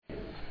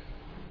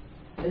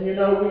And you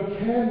know, we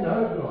can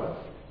know God.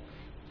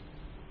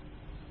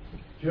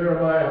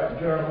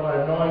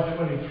 Jeremiah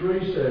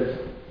 9:23 says,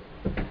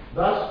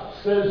 "Thus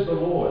says the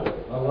Lord."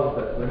 I love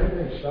that. When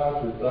anything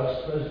starts with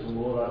 "Thus says the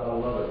Lord," I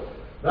love it.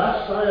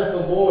 "Thus saith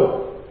the Lord,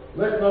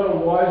 let not a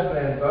wise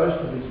man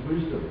boast of his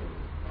wisdom.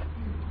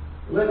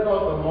 Let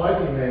not the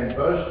mighty man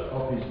boast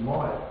of his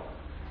might.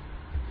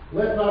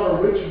 Let not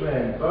a rich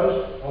man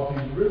boast of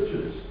his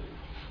riches.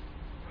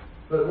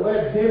 But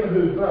let him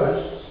who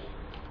boasts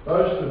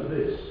boast of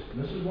this."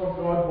 And this is what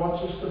God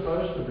wants us to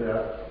boast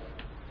about,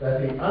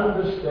 that he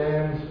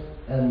understands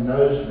and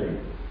knows me,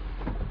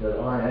 that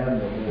I am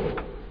the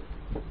Lord.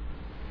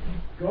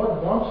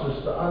 God wants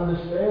us to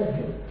understand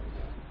him.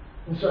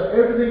 And so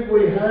everything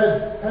we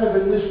have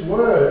in this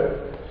word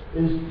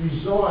is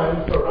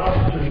designed for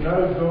us to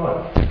know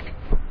God.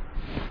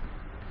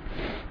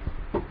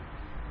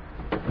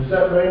 Does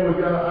that mean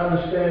we're going to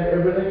understand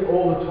everything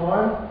all the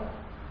time?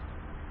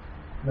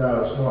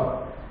 No, it's not.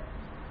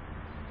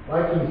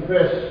 I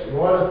confess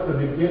right at the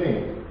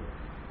beginning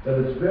that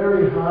it's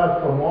very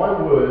hard for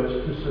my words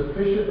to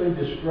sufficiently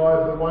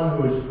describe the one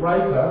who is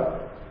greater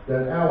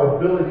than our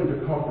ability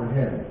to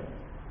comprehend.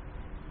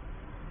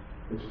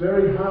 It's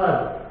very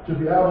hard to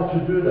be able to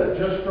do that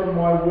just from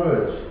my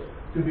words,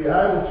 to be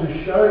able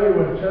to show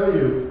you and tell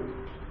you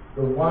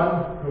the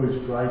one who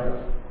is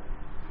greater.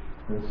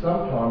 And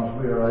sometimes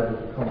we are able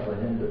to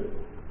comprehend it.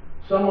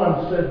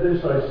 Someone said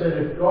this, I said,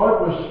 if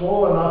God was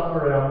small enough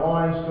for our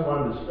minds to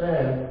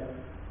understand,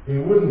 he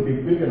wouldn't be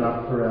big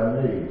enough for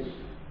our needs.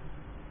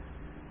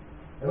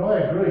 And I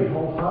agree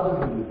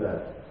wholeheartedly with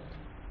that.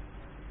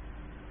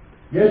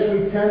 Yes,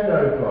 we can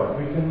know God.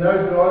 We can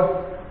know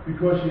God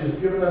because he has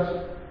given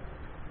us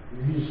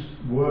his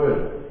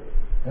word.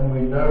 And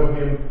we know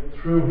him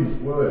through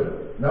his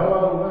word. No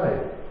other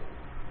way.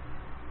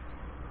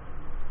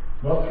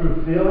 Not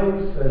through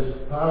feelings,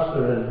 as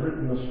Pastor has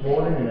written this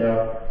morning in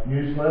our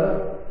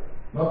newsletter.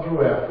 Not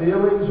through our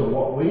feelings or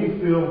what we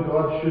feel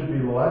God should be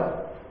like,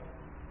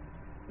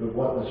 but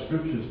what the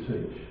Scriptures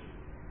teach.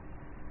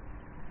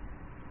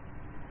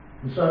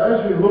 And so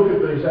as we look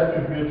at these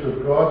attributes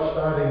of God,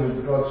 starting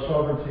with God's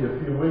sovereignty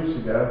a few weeks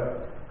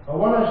ago, I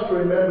want us to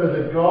remember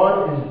that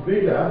God is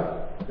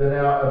bigger than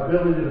our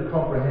ability to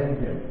comprehend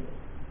him.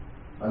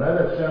 I know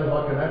that sounds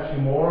like an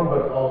oxymoron,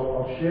 but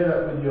I'll share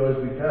that with you as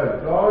we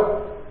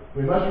go.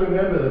 We must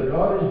remember that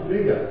God is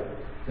bigger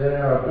than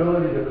our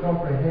ability to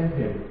comprehend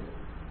him.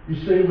 You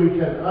see, we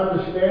can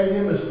understand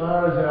him as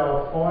far as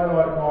our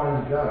finite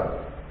minds go.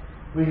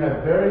 We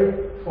have very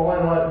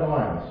finite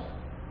minds.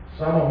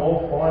 Some are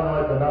more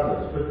finite than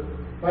others, but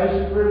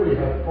basically we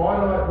have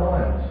finite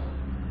minds.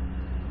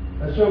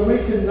 And so we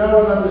can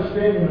know and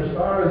understand him as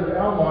far as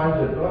our minds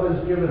that God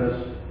has given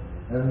us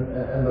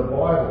and the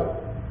Bible.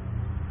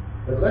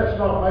 But let's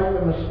not make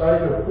the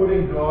mistake of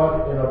putting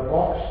God in a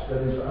box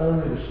that is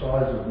only the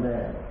size of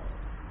man.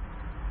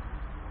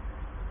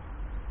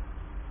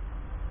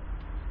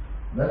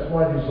 And that's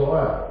my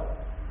desire,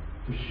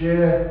 to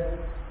share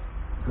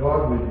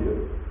God with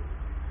you.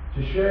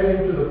 To share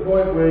him to the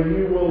point where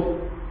you will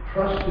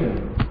trust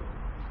him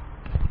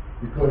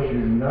because you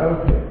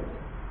know him.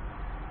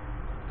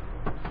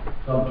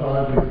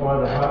 Sometimes we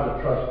find it hard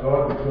to trust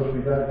God because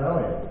we don't know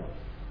him.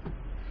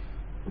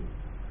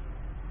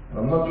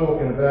 I'm not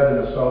talking about in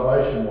a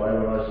salvation way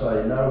when I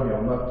say know him.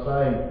 I'm not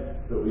saying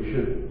that we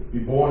should be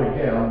born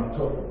again. I'm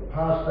talking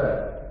past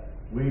that.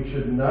 We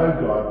should know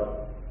God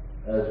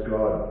as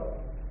God.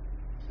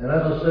 And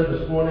as I said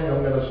this morning,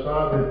 I'm going to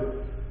start with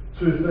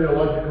two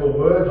theological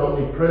words: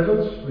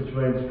 omnipresence, which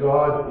means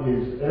God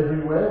is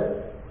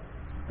everywhere,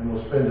 and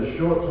we'll spend a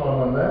short time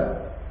on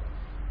that.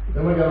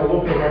 Then we're going to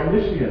look at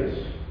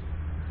omniscience.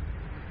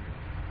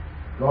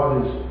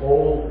 God is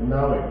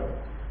all-knowing.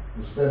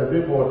 We'll spend a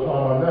bit more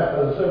time on that.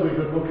 As I said, we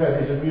could look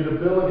at his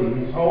immutability,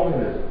 his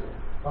holiness.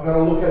 I'm going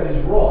to look at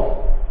his wrath.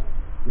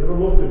 You ever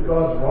looked at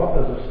God's wrath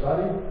as a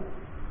study?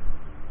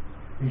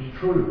 His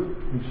truth,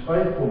 his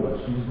faithfulness,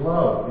 his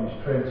love, his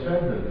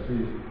transcendence,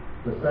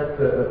 the fact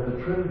of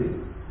the Trinity.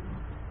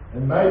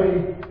 And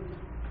maybe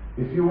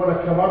if you want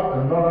to come up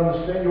and not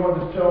understand, you want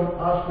to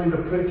ask me to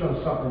preach on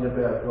something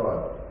about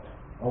God,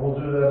 I will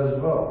do that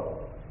as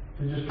well.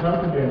 To just come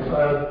to me and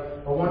say,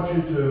 I want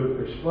you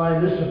to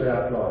explain this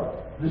about God,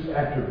 this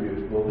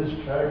attribute or this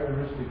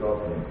characteristic of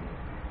him.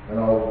 And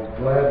I'll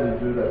gladly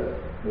do that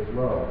as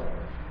well.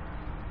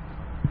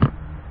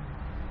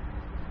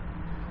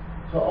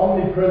 So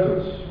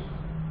omnipresence.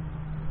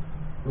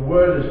 The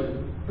word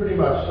is pretty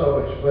much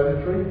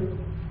self-explanatory.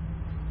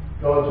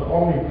 God's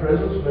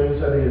omnipresence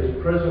means that he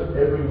is present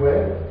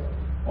everywhere.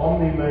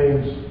 Omni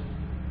means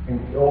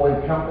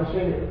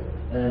all-encompassing,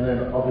 and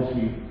then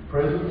obviously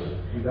presence.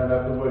 You don't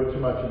have to work too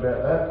much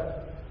about that.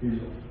 He's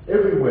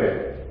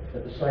everywhere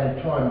at the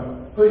same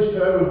time. Please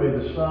turn with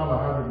me to Psalm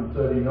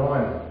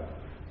 139.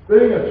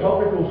 Being a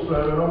topical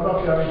sermon, I'm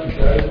not going to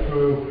go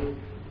through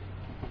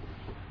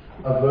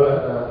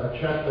a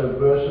chapter, a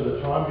verse at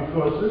a time,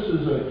 because this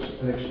is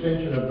an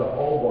extension of the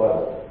whole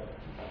Bible.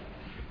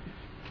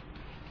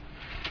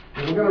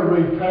 But we're going to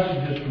read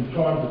passages from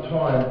time to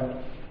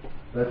time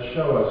that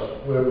show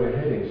us where we're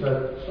heading.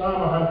 So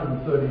Psalm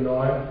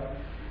 139,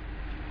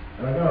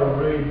 and I'm going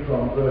to read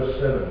from verse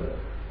 7.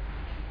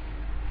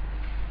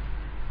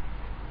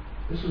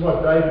 This is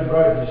what David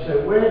wrote. He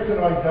said, "Where can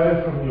I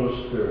go from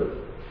your spirit?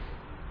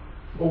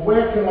 Or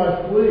where can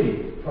I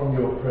flee from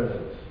your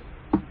presence?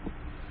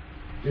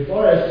 If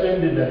I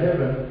ascend into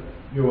heaven,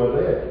 you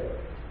are there.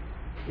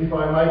 If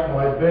I make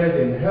my bed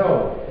in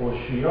hell or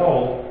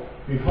Sheol,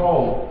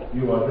 behold,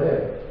 you are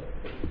there.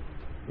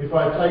 If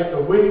I take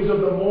the wings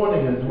of the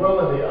morning and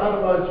dwell in the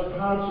uttermost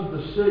parts of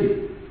the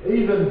sea,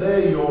 even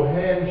there your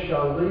hand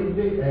shall lead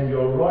me and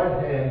your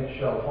right hand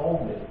shall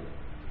hold me.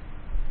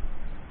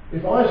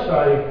 If I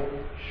say,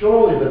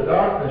 surely the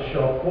darkness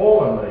shall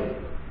fall on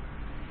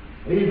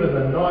me, even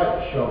the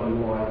night shall be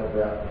light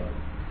about me.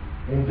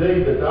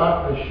 Indeed, the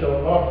darkness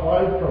shall not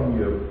hide from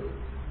you,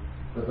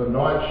 but the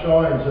night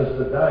shines as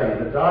the day.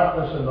 The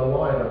darkness and the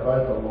light are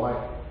both alike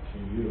to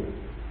you."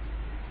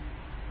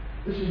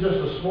 This is just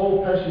a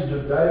small passage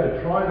of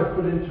David trying to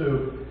put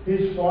into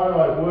his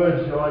finite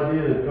words the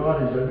idea that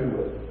God is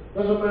everywhere.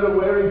 Doesn't matter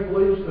where he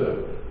flees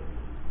to.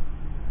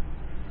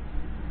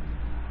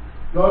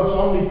 God's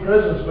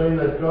omnipresence means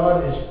that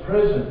God is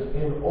present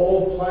in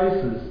all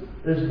places.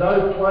 There's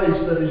no place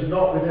that is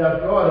not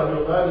without God. And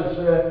you'll notice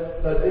there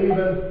that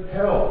even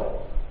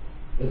hell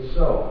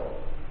itself,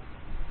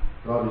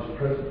 God is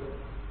present.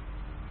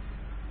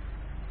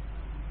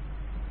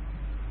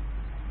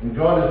 And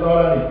God is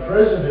not only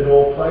present in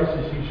all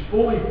places, he's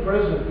fully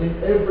present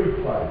in every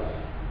place.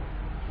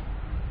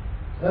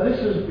 Now this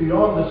is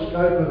beyond the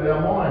scope of our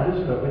mind,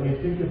 isn't it, when you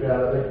think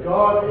about it, that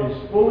God is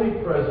fully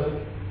present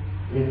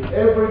in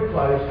every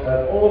place,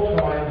 at all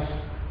times,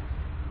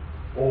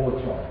 all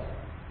the time.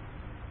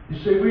 You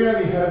see, we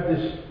only have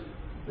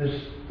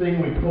this thing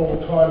we call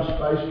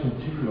time-space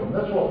continuum.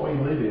 That's what we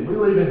live in. We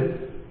live in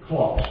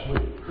clocks.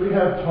 We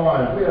have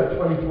time. We have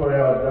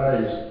 24-hour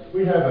days.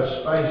 We have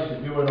a space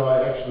that you and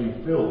I actually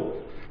fill.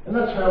 And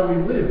that's how we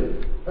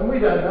live. And we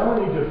don't know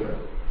any different.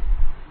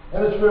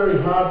 And it's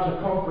very hard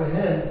to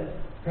comprehend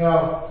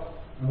how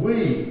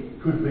we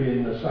could be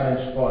in the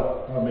same spot,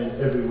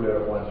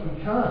 everywhere at once.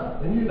 We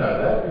can't. And you know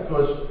that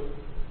because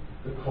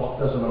the clock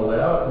doesn't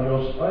allow it and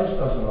your space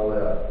doesn't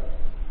allow it.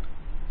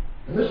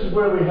 And this is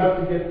where we have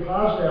to get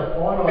past our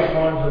finite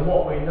minds and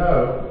what we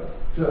know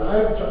to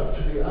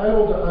be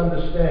able to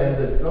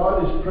understand that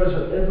God is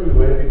present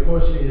everywhere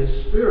because he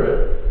is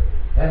spirit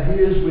and he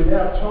is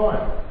without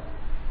time.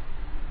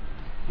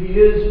 He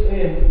is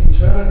in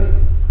eternity.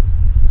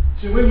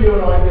 See, when you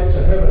and I get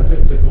to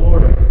heaven, to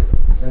glory,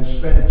 and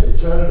spend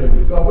eternity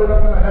with God, we're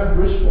not going to have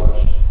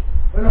wristwatch.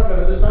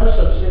 There's no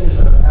such thing as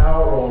an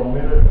hour or a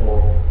minute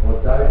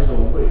or days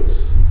or weeks.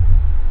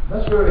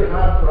 That's very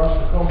hard for us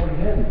to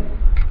comprehend.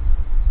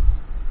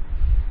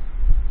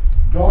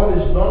 God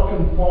is not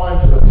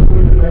confined to a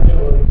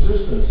three-dimensional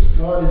existence.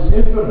 God is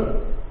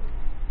infinite,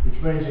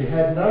 which means he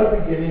had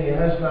no beginning, he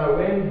has no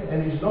end,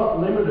 and he's not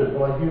limited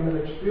by human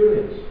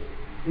experience.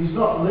 He's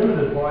not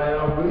limited by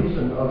our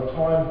reason of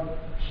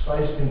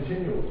time-space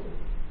continuum.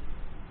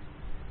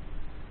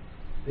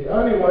 The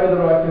only way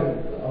that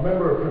I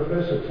remember a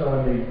professor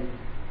telling me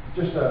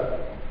just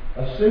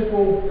a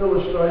simple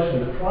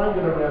illustration to try and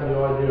get around the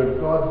idea of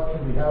God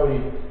can be how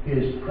he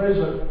is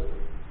present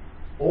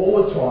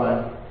all the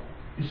time.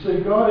 You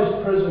see, God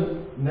is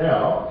present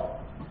now,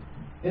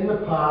 in the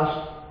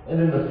past,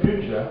 and in the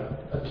future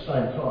at the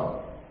same time.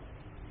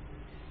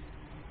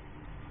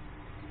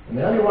 And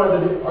the only way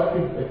that I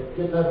could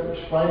get that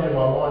explained in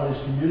my mind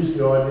is to use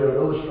the idea of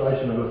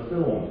illustration of a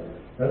film.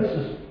 Now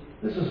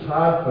this is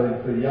hard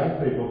for young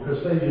people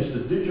because they're used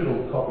to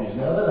digital copies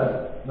now. They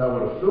don't know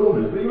what a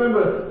film is. But you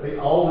remember the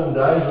olden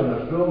days when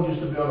the film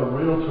used to be on a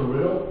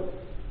reel-to-reel?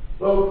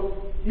 Well,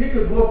 you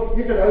could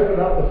open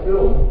up the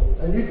film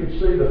and you could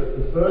see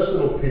the first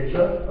little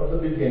picture of the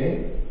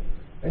beginning,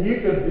 and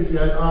you could, if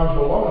your arms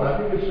were long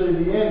enough, you could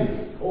see the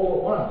end all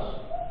at once.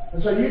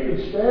 And so you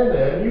could stand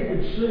there and you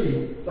could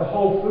see the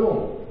whole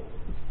film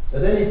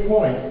at any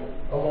point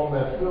along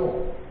that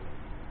film.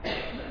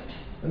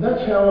 And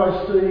that's how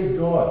I see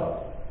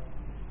God.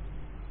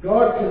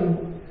 God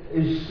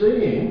is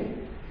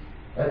seeing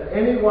at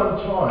any one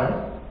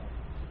time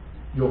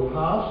your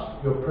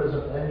past, your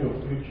present, and your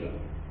future.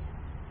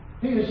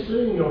 He is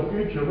seeing your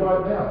future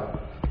right now.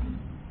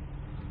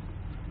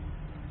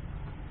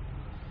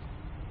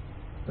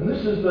 And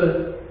this is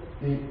the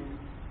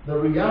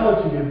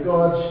reality of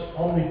God's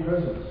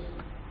omnipresence.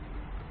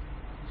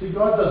 See,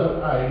 God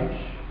doesn't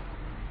age.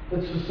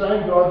 It's the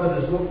same God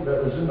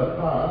that was in the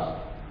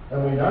past,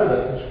 and we know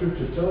that, the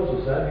Scripture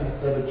tells us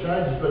that it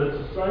changes, but it's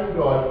the same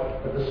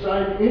God at the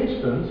same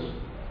instance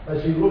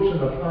as he looks in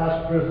the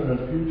past, present, and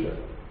future.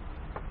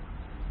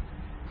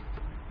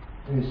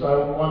 And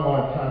so my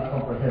mind can't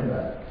comprehend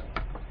that.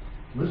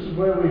 This is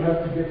where we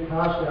have to get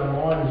past our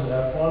minds,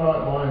 our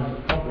finite minds,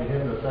 to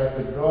comprehend the fact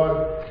that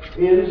God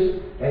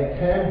is and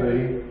can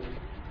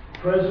be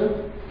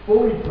present,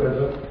 fully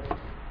present,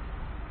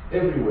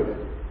 everywhere.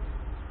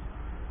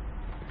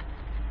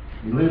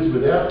 He lives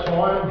without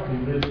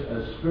time, he lives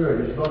as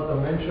spirit. He's not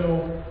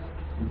dimensional,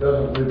 he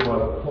doesn't live by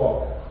the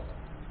clock.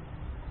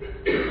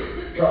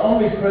 So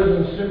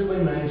omnipresence simply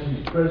means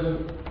he's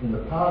present in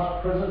the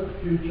past, present,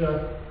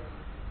 future,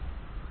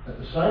 at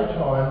the same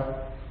time,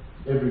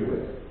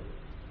 everywhere.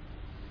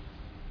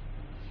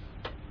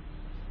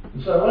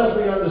 And so as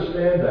we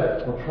understand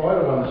that, or try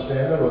to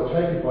understand it, or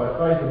take it by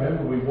faith,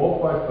 remember we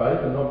walk by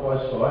faith and not by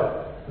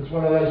sight. It's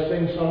one of those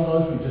things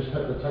sometimes we just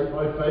have to take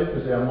by faith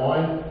because our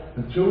mind,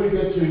 until we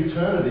get to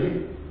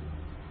eternity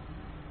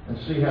and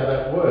see how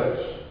that works,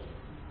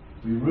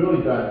 we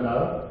really don't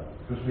know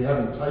because we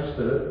haven't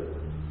tasted it.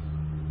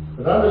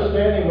 But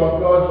understanding what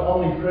God's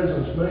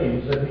omnipresence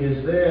means, that he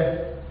is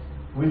there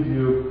with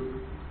you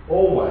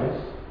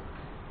always,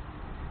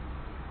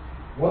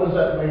 what does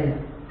that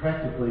mean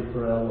practically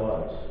for our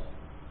lives?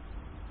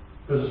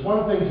 Because it's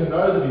one thing to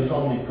know that he's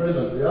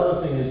omnipresent, the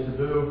other thing is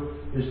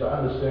to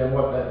understand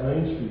what that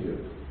means for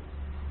you.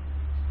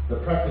 The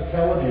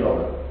practicality of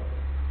it.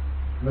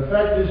 And the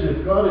fact is,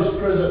 if God is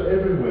present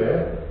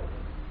everywhere,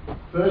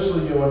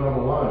 firstly, you are not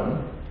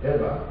alone,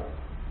 ever.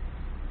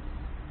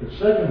 But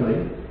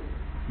secondly,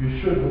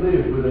 you should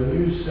live with a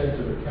new sense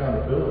of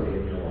accountability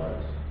in your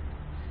lives.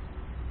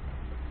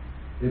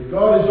 If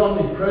God is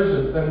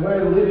omnipresent, then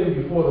we're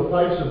living before the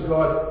face of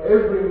God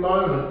every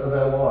moment of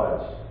our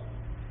lives.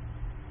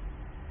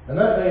 And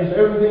that means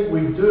everything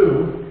we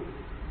do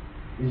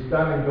is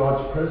done in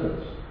God's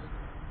presence.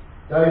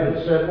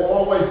 David said, well,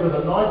 I'll wait for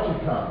the night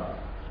to come.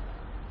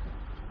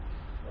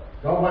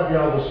 God won't be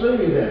able to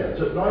see me then.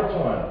 It's at night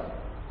time.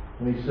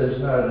 And he says,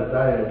 no, the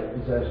day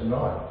is as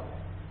night.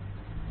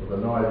 Or the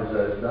night is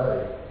as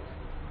day.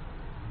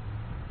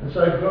 And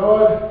so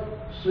God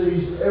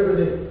sees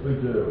everything we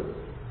do.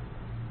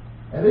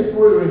 And if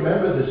we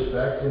remember this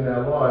fact in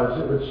our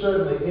lives, it would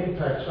certainly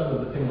impact some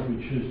of the things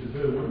we choose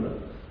to do, wouldn't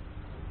it?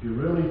 If you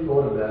really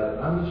thought about it,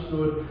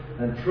 understood,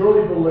 and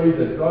truly believed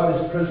that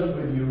God is present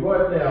with you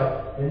right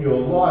now in your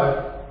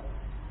life,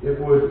 it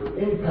would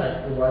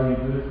impact the way you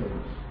do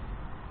things.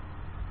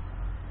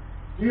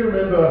 Do you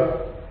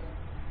remember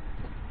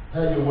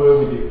how you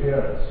were with your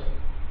parents?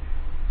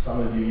 Some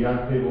of you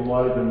young people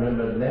might even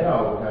remember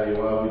now how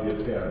you are with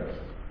your parents.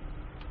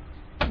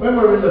 When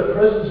we're in the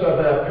presence of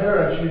our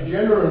parents, you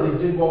generally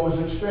did what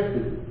was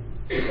expected,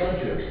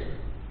 don't you?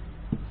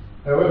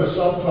 However,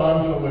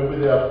 sometimes when we're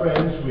with our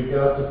friends, we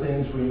go up to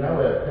things we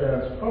know our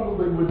parents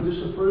probably would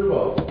disapprove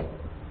of.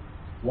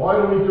 Why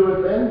do we do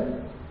it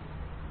then?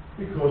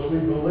 Because we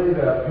believe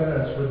our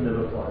parents would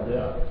never find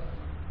out.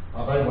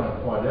 Oh, they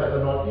won't find out,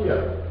 they're not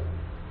here.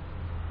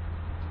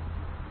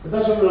 It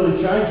doesn't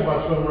really change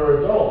much when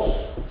we're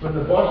adults. When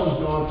the boss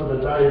is gone for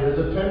the day, there's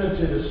a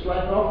tendency to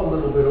slack off a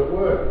little bit at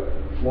work.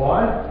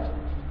 Why?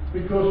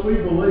 Because we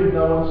believe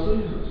no one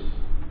sees us.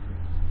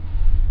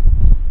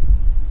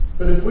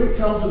 But if we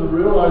come to the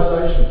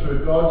realization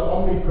through God's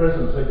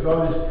omnipresence that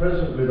God is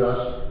present with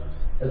us,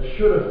 it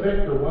should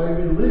affect the way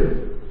we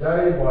live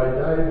day by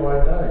day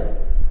by day.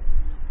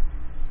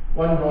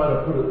 One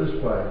writer put it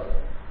this way.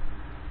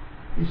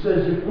 He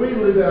says, if we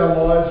live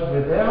our lives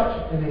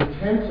without an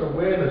intense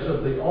awareness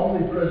of the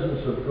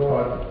omnipresence of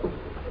God,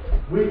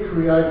 we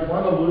create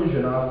one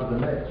illusion after the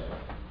next.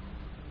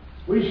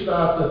 We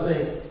start to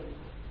think,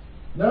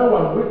 no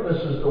one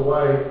witnesses the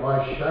way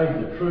I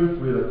shade the truth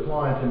with a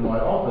client in my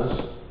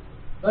office.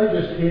 They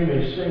just hear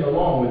me sing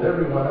along with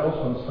everyone else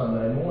on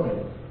Sunday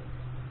morning.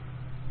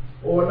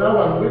 Or no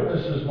one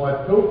witnesses my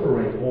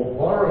pilfering or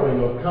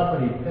borrowing of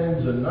company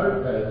pens and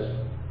notepads.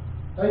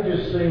 They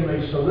just see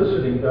me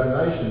soliciting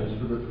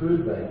donations for the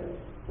food bank.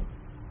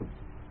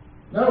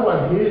 No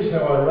one hears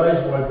how I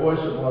raise my voice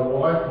at my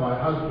wife, my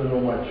husband,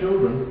 or my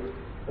children.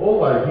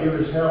 All they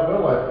hear is how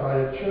well I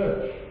pray at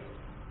church.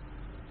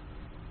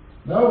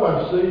 No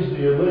one sees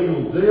the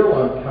illegal deal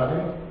I'm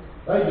cutting.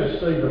 They just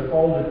see the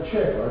folded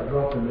cheque I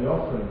drop in the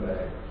offering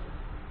bag.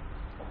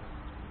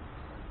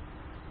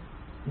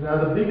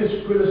 Now, the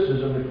biggest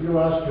criticism, if you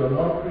ask your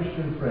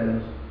non-Christian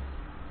friends,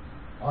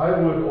 I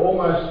would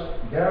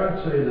almost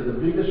guarantee that the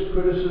biggest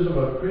criticism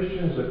of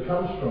Christians that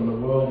comes from the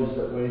world is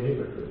that we're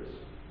hypocrites.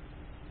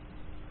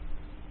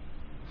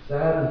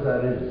 Sad as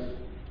that is.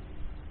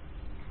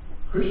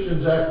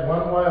 Christians act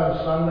one way on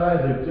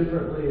Sunday, live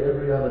differently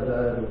every other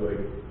day of the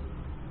week.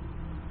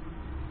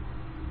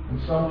 And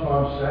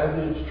sometimes,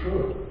 sadly, it's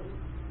true.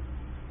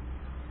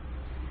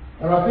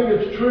 And I think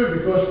it's true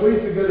because we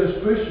forget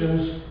as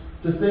Christians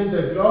to think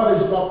that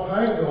God is not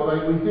paying, or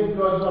we think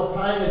God's not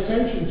paying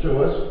attention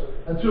to us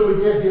until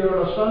we get here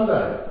on a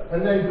Sunday.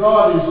 And then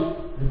God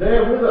is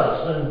there with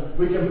us and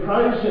we can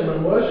praise Him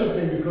and worship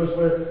Him because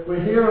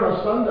we're here on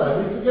a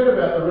Sunday. We forget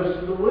about the rest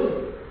of the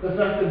week. The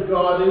fact that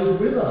God is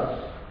with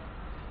us.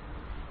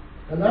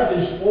 And that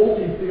is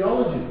faulty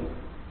theology.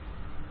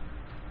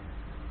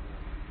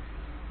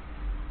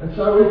 And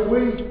so if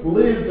we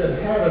lived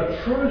and had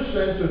a true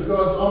sense of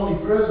God's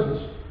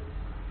omnipresence,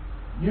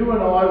 you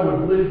and I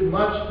would live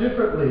much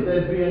differently.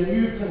 There'd be a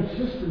new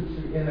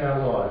consistency in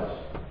our lives.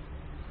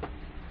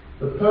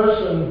 The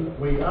person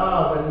we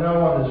are when no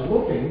one is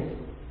looking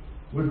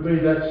would be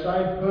that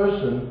same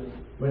person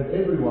when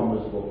everyone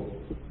was looking.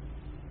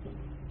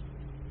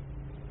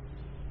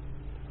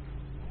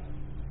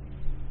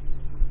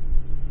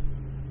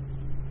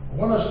 I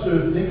want us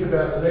to think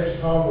about the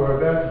next time we're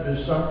about to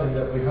do something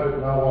that we hope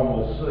no one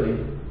will see,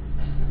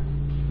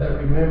 that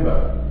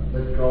remember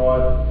that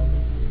God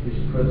is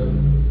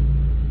present.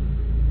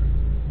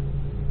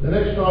 The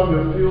next time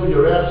you feel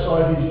you're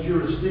outside his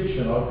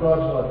jurisdiction, or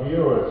God's not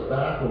here, or it's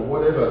dark, or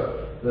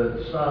whatever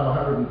that Psalm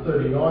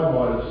 139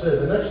 might have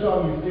said, the next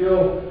time you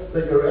feel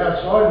that you're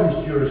outside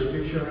his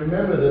jurisdiction,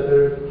 remember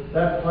that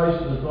that place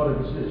does not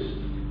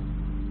exist.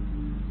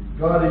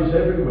 God is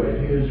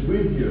everywhere. He is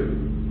with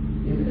you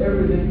in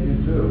everything you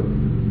do.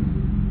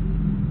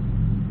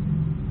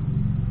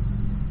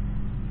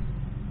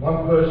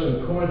 One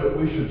person coined it,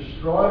 we should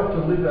strive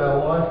to live our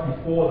life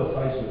before the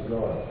face of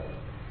God.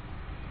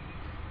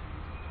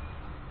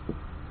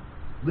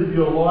 Live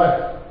your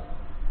life,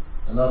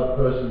 another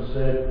person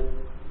said,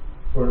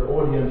 for an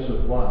audience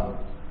of one.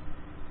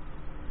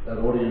 That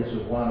audience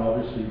of one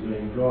obviously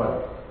being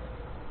God.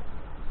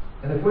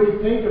 And if we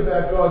think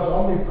about God's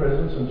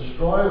omnipresence and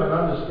strive and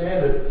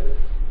understand it,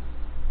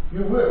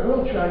 it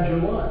will change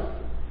your life.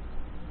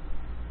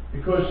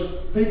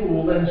 Because people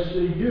will then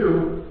see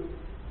you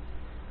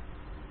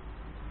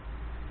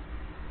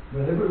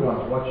when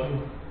everyone's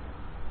watching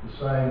the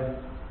same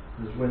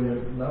as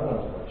when no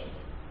one's watching.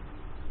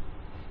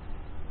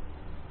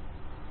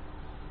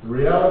 The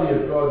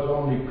reality of God's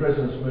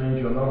omnipresence means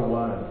you're not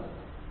alone.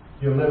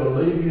 He'll never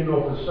leave you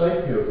nor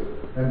forsake you.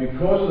 And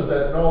because of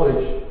that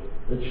knowledge,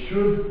 it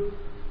should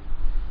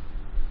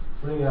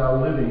bring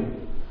our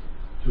living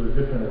to a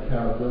different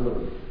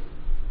accountability.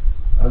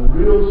 A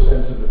real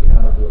sense of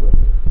accountability.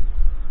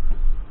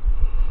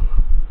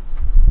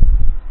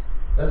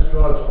 That's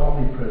God's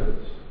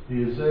omnipresence.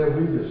 He is there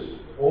with us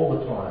all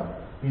the time.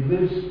 He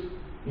lives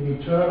in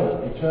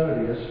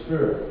eternity as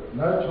spirit.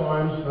 No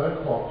times,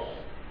 no clocks.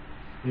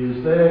 He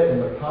is there in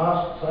the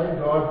past, same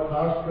God,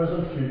 past,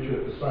 present, future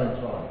at the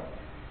same time.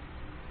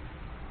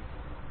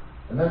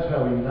 And that's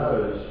how he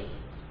knows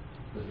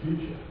the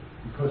future,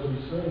 because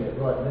he's seeing it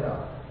right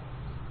now.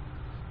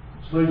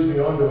 Which leads me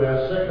on to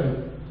our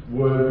second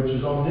word, which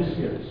is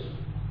omniscience.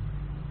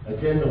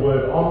 Again, the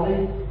word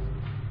omni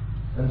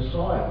and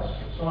science.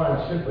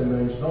 Science simply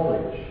means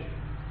knowledge.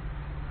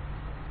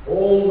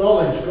 All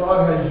knowledge.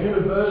 God has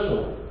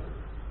universal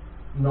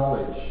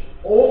knowledge.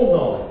 All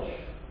knowledge.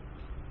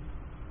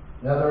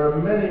 Now, there are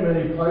many,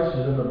 many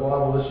places in the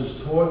Bible this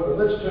is taught, but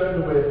let's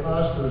turn to where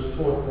Pastor is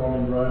taught from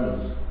in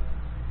Romans.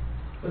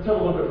 Let's have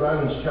a look at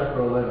Romans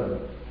chapter 11.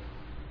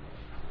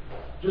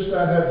 Just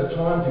don't have the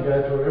time to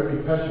go through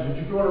every passage, but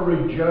if you want to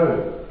read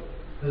Job,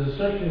 there's a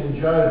section in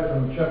Job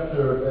from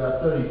chapter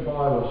about 35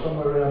 or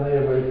somewhere around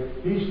there where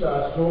he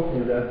starts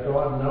talking about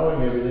God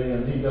knowing everything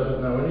and he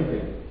doesn't know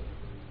anything.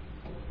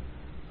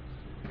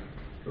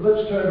 But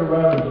let's turn to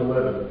Romans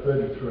 11,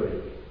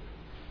 33.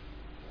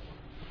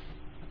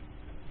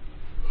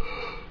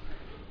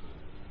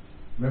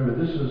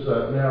 Remember, this is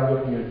now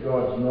looking at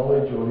God's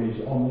knowledge or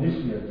his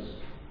omniscience.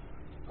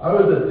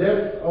 Oh, the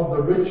depth of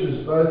the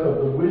riches both of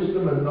the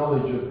wisdom and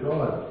knowledge of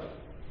God.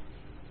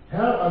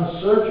 How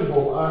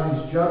unsearchable are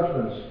his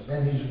judgments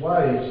and his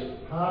ways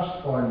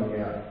past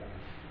finding out.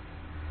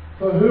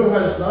 For who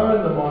has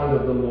known the mind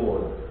of the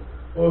Lord?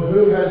 Or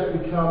who has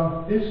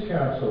become his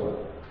counselor?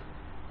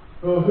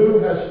 For who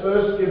has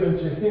first given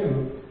to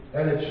him,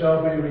 and it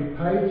shall be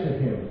repaid to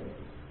him?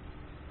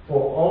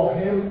 For of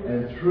him,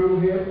 and through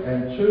him,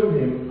 and to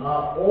him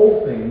are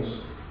all things,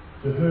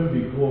 to whom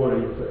be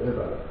glory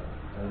forever.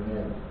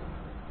 Amen.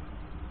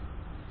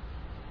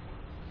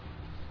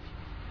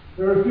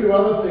 There are a few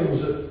other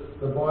things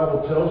that the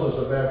Bible tells us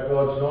about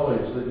God's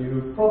knowledge that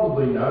you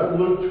probably know.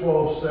 Luke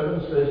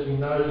 12:7 says he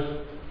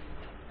knows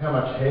how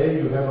much hair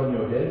you have on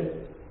your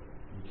head.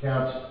 He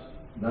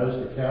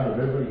knows the count of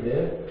every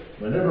hair.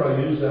 Whenever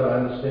I use that, I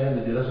understand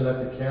that he doesn't have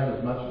to count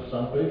as much for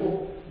some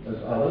people as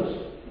others.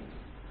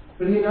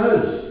 But he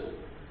knows.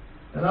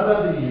 And I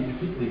don't think he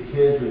particularly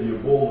cares whether you're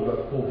bald or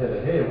got a full head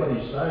of hair. What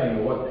he's saying,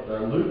 or what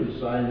Luke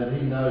is saying, that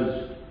he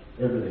knows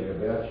everything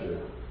about you.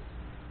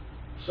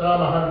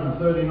 Psalm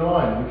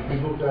 139, which we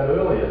looked at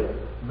earlier,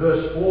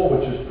 verse 4,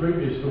 which is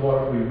previous to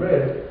what we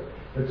read,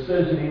 it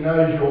says that he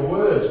knows your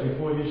words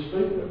before you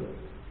speak them.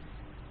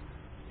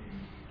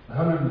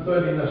 Psalm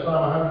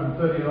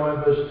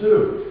 139, verse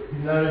 2, he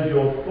knows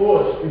your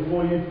thoughts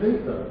before you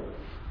think them.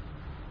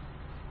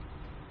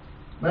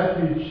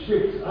 Matthew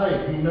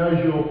 6:8, he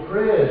knows your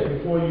prayers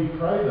before you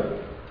pray them.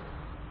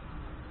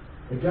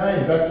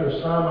 Again, back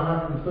to Psalm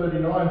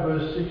 139,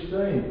 verse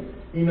 16.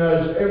 He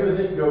knows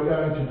everything you're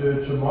going to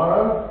do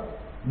tomorrow,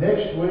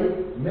 next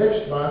week,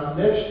 next month,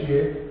 next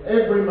year,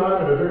 every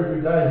moment of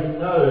every day. He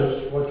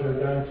knows what you're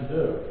going to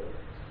do.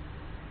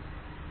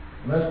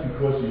 And that's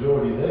because he's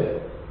already there.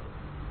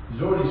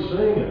 He's already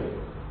seeing it.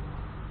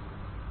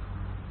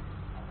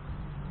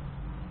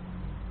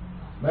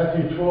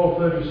 Matthew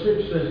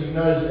 12:36 says he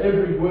knows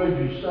every word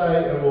you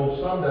say and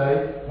will one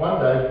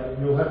day,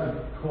 you'll have to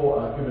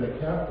give an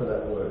account for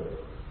that word.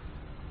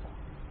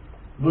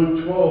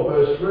 Luke 12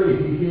 verse 3,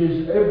 he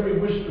hears every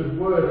whispered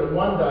word and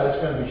one day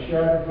it's going to be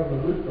shouted from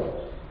the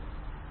rooftops.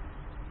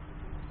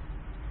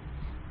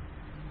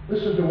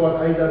 Listen to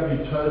what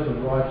A.W. Tozer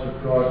writes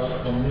of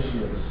God's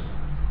omniscience.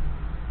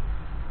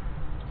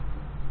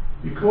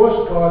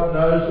 Because God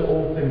knows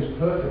all things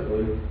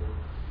perfectly,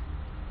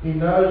 he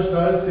knows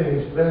no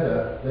things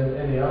better than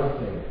any other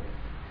thing,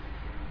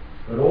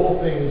 but all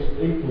things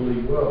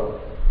equally well.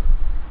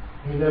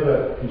 He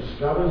never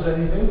discovers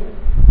anything.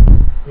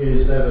 He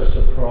is never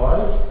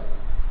surprised,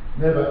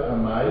 never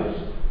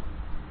amazed.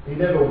 He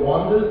never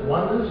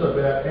wonders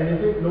about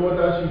anything, nor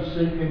does he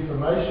seek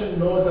information,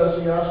 nor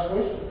does he ask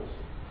questions.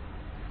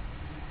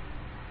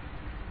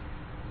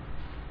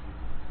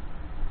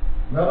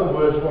 In other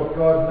words, what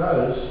God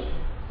knows,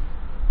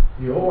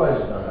 he always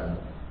known.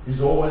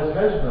 He always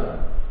has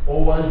known.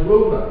 Always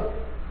will know.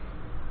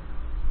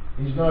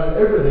 He's known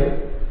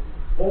everything,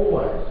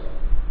 always.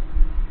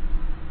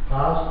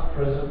 Past,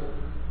 present,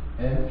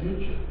 and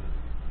future.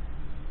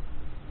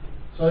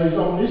 So his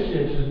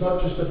omniscience is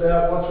not just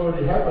about what's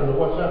already happened or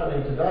what's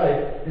happening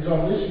today. His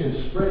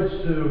omniscience spreads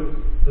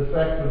to the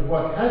fact of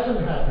what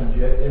hasn't happened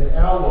yet in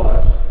our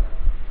lives.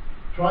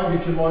 Try and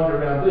get your mind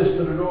around this,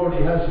 that it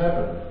already has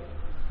happened.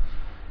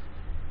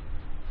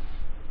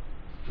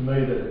 To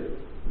me,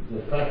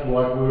 the fact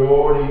like we're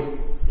already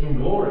in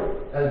glory.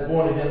 As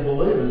born-again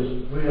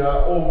believers, we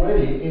are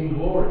already in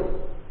glory.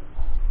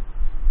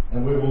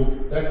 And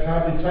that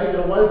can't be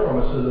taken away from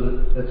us. So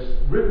that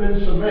it's written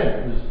in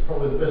cement is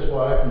probably the best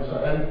way I can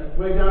say. And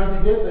we're going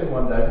to get there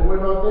one day, but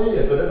we're not there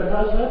yet. But it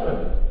has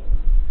happened.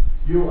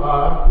 You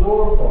are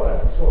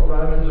glorified. That's what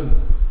Romans and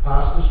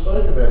Pastor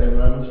spoke about in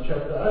Romans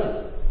chapter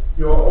 8.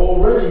 You are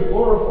already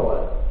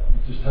glorified.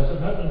 It just hasn't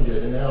happened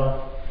yet in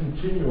our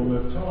continuum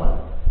of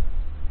time.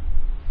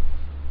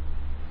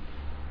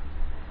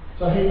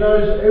 So he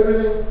knows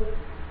everything.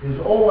 He's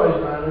always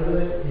known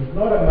everything. He's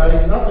not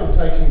amazed. Nothing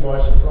takes him by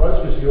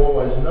surprise because he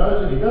always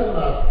knows it. He doesn't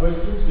ask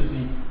questions because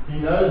he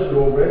knows it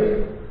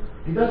already.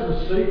 He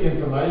doesn't seek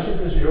information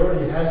because he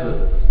already has it.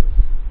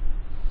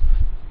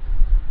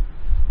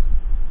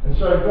 And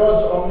so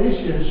God's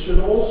omniscience should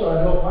also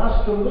help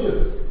us to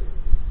live.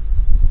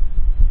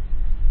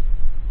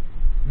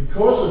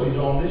 Because of his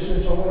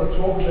omniscience, I want to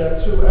talk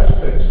about two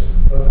aspects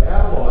of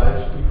our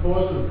lives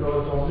because of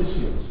God's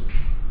omniscience.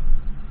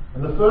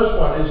 And the first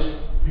one is,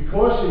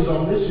 because he's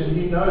omniscient,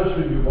 he knows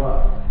who you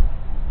are.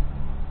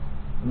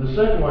 And the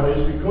second one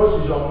is, because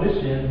he's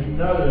omniscient, he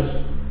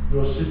knows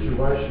your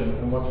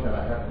situation and what's going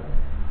to happen.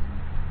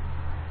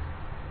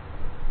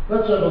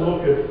 Let's have a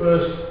look at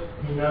first,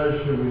 he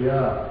knows who we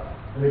are.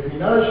 And if he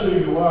knows who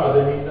you are,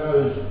 then he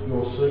knows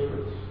your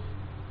secrets.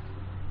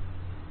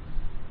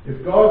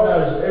 If God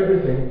knows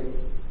everything,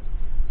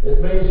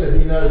 it means that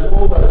he knows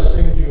all those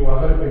things you are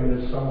hoping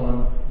that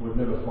someone would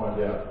never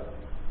find out.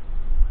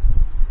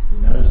 He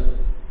knows them.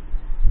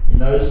 He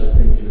knows the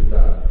things you've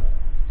done.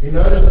 He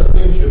knows the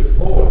things you've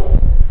thought.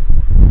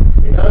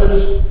 He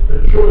knows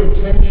the true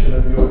intention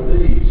of your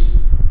deeds.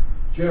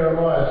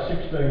 Jeremiah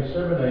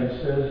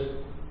 16:17 says,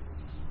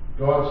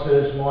 God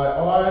says, my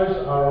eyes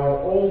are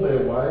on all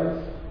their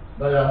ways.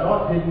 They are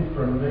not hidden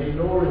from me,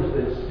 nor is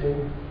their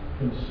sin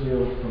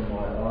concealed from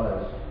my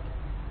eyes.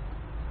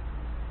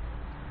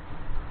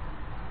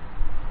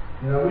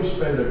 You know, we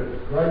spend a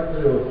great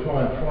deal of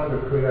time trying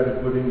to create a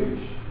good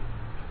image.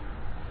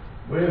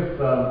 We've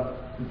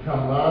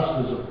become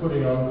masters of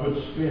putting on good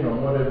spin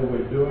on whatever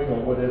we're doing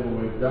or whatever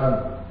we've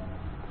done.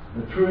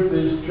 The truth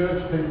is,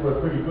 church people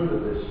are pretty good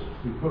at this.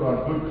 We put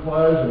on good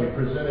clothes and we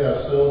present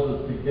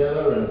ourselves as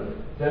together and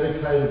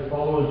dedicated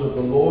followers of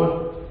the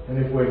Lord. And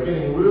if we're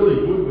getting really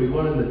good, we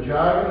learn the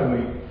jargon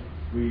and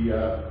we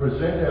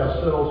present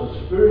ourselves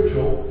as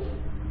spiritual.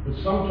 But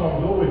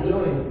sometimes all we're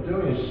doing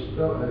is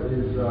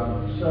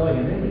selling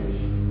an image.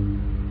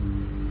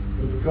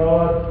 But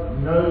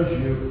God knows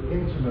you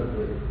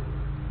intimately.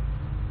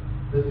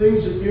 The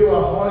things that you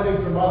are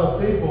hiding from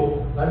other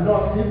people are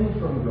not hidden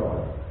from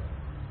God.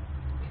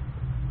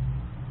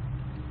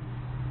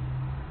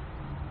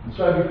 And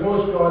so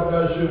because God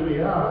knows who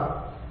we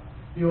are,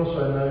 he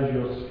also knows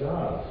your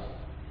scars.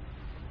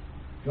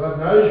 God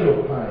knows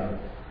your pain.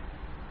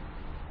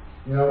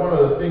 You know, one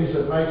of the things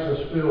that makes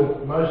us feel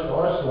most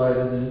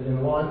isolated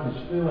in life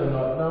is feeling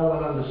like no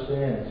one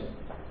understands.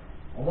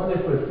 I wonder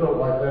if we've felt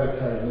like that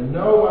occasionally.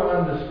 No one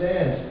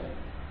understands.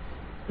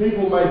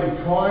 People may be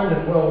kind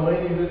and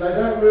well-meaning, but they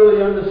don't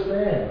really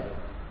understand.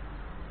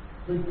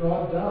 But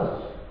God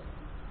does.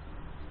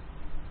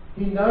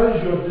 He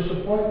knows your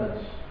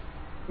disappointments.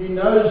 He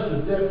knows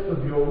the depth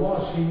of your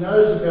loss. He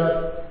knows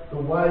about the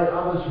way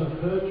others have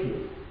hurt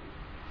you.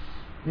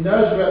 He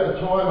knows about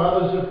the time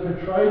others have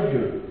betrayed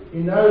you. He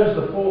knows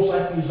the false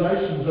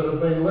accusations that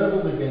have been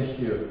levelled against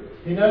you.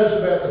 He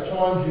knows about the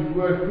times you've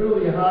worked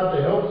really hard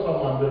to help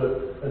someone but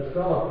it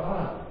fell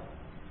apart.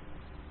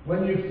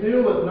 When you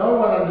feel that no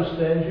one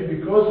understands you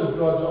because of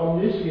God's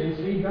omniscience,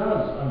 he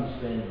does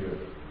understand you.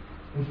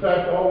 In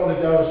fact, I want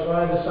to go as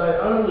far as to say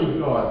only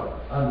God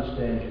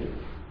understands you.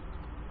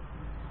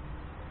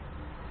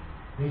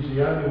 He's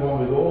the only one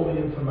with all the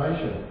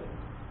information.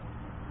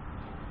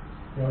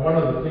 You know, one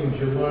of the things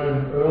you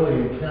learn early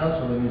in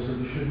counselling is that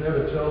you should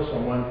never tell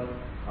someone,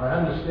 I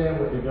understand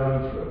what you're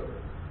going through.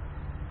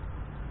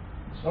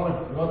 Not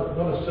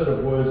a set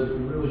of words that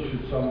you really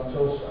should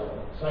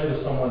say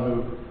to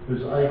someone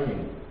who's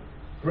aching.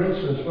 For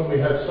instance, when we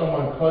have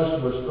someone close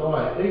to us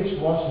die,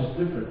 each loss is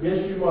different.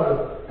 Yes, you might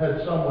have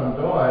had someone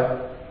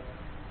die,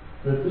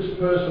 but this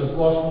person's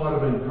loss might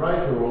have been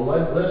greater or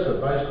lesser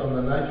based on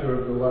the nature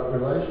of the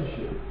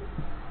relationship.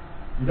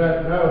 You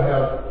don't know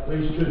how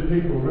these two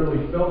people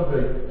really felt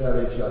about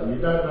each other.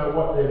 You don't know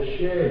what they've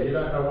shared. You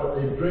don't know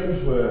what their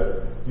dreams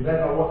were. You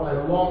don't know what they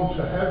longed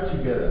to have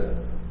together.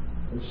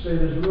 And see,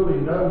 there's really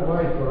no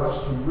way for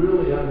us to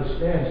really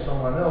understand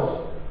someone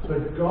else.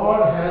 But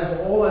God has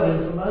all that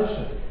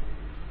information.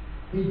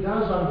 He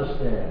does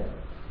understand.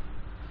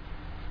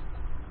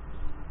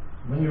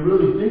 When you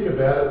really think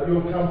about it,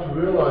 you'll come to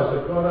realise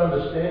that God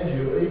understands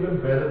you even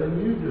better than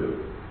you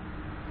do.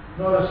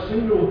 Not a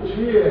single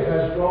tear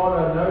has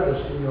gone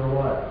unnoticed in your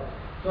life.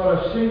 Not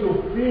a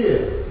single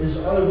fear is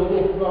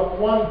overlooked. Not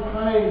one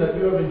pain that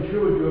you have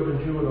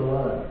endured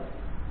alone.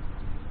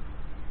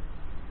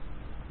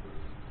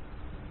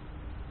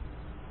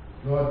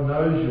 God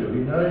knows you.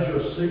 He knows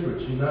your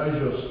secrets. He knows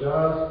your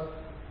scars.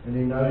 And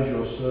He knows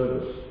your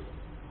service.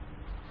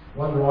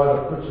 One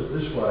writer puts it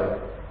this way.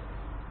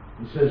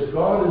 He says,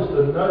 God is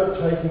the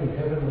note-taking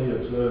heavenly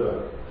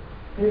observer.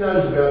 He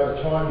knows about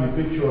the time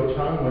you bit your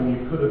tongue when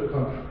you could have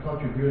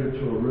contributed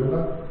to a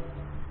rumour.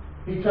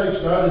 He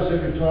takes notice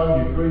every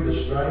time you greet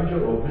a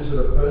stranger or visit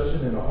a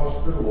person in a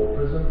hospital or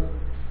prison.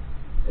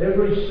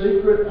 Every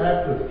secret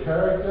act of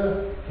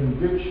character,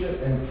 conviction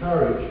and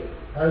courage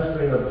has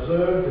been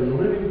observed in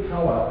living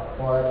colour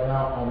by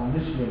our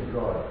omniscient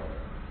God.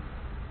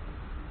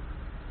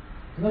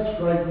 And that's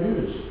great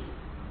news.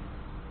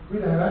 We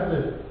don't have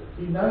to.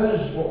 He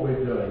knows what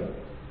we're doing.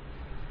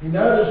 He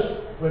notices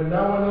when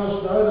no one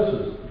else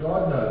notices.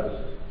 God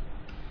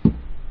notices.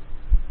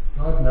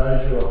 God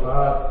knows your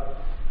heart.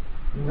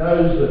 He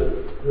knows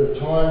that there are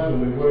times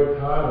when we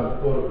worked hard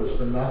and thought it was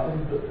for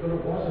nothing, but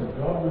it wasn't.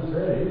 God was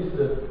there. He's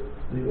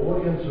the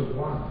audience of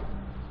one.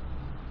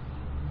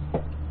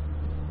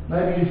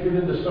 Maybe you fit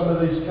into some of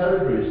these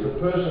categories. The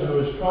person who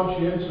is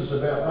conscientious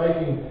about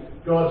making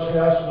God's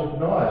house look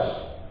nice,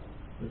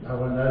 but no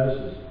one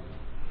notices.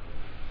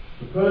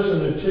 The person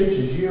who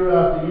teaches year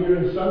after year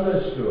in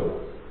Sunday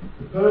school.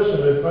 The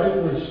person who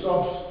faithfully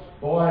stops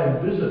by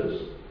and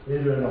visits,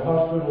 either in a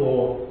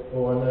hospital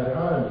or in their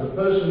homes. The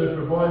person who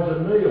provides a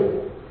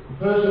meal. The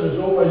person who's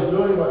always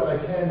doing what they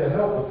can to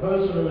help. The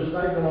person who is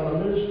taken on a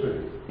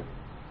ministry.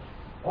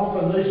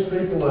 Often these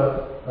people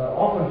are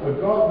often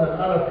forgotten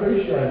and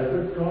unappreciated,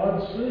 but God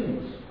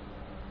sees.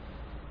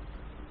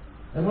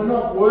 And we're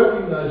not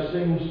working those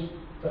things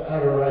for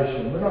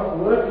adoration. We're not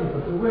working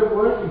we're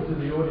working to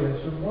the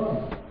audience of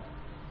one.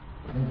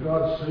 And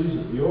God sees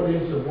it. The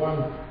audience of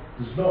one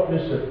does not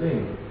miss a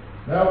thing.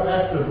 No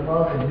act of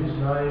love in His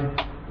name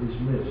is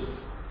missed.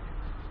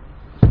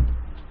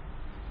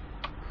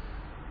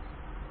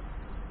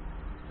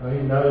 Oh, He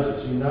knows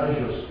us. He knows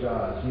your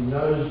scars. He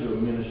knows your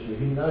ministry.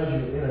 He knows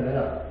you in and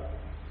out.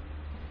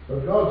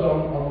 But God's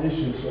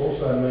omniscience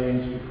also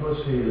means,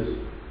 because He is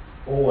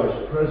always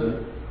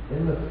present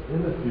in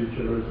the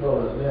future as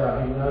well as now,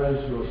 He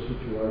knows your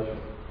situation.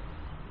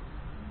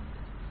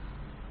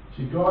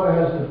 See, God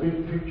has the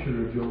big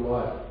picture of your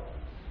life.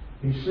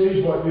 He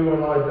sees what you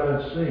and I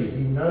don't see.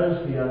 He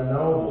knows the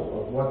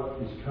unknowable of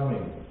what is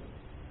coming.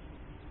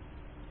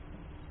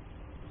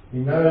 He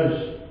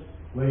knows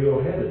where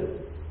you're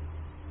headed.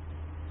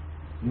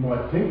 You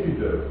might think you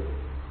do,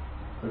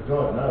 but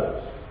God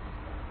knows.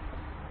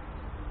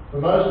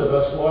 For most of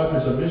us,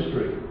 life is a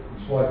mystery.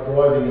 It's like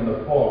driving in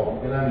the fog.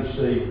 You can only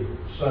see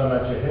so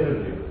much ahead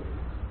of you.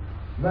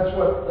 And that's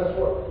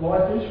what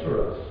life is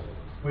for us.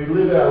 We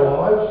live our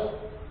lives,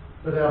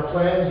 but our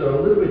plans are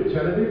a little bit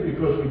tentative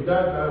because we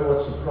don't know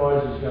what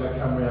surprise is going to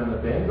come around the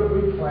bend, but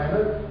we plan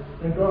it,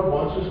 and God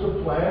wants us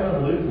to plan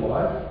and live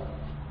life.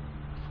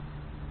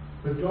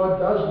 But God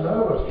does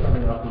know what's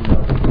coming up in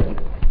the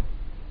bend.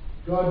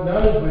 God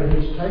knows where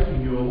He's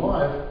taking you in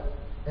life,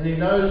 and He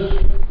knows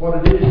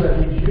what it is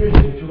that He's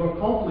using to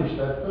accomplish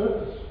that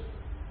purpose.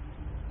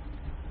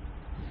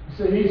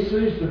 See, He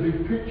sees the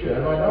big picture,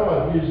 and I know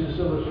I've used this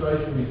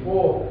illustration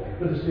before,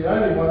 but it's the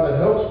only one that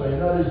helps me,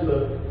 and that is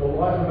the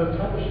life of a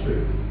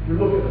tapestry. You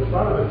look at the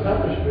front of a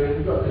tapestry and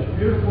you've got this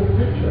beautiful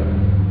picture.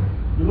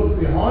 You look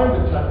behind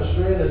the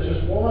tapestry and it's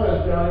just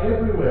wires going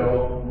everywhere,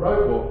 or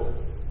rope or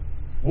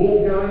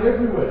wool going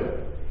everywhere.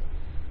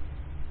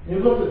 You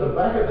look at the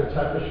back of the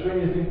tapestry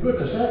and you think,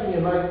 goodness, how can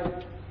you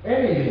make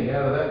anything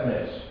out of that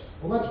mess?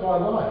 Well, that's my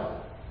life.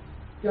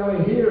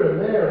 Going here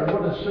and there, and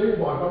what it seems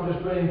like I'm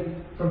just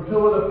being from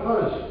pillar to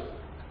post.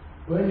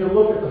 When you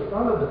look at the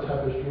front of the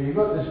tapestry, you've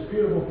got this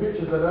beautiful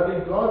picture that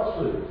only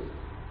God sees.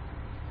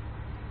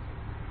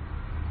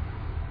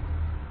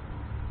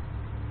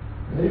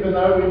 And even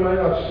though we may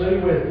not see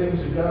where things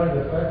are going,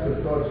 the fact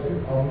that God's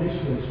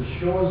omniscience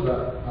assures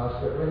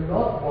us that we're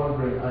not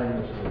wandering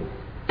aimlessly.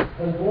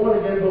 As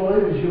born-again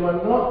believers, you are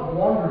not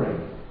wandering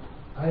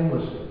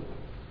aimlessly.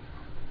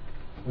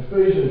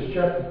 Ephesians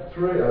chapter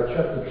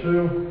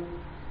 2,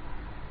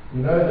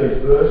 you know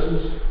these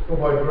verses. For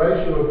by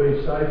grace you have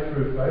been saved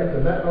through faith,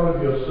 and that not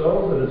of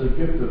yourselves, it is a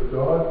gift of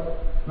God,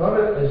 not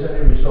as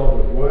any result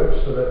of works,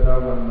 so that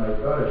no one may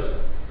boast.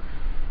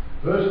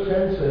 Verse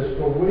 10 says,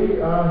 For we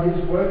are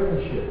his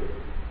workmanship,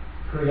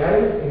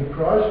 created in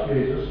Christ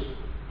Jesus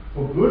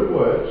for good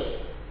works,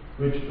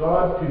 which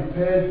God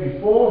prepared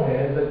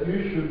beforehand that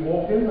you should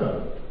walk in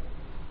them.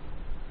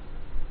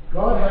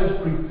 God has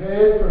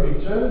prepared from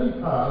eternity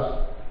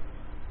past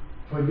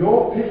for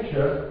your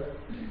picture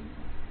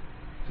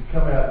to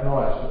come out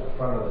nice at the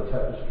front of the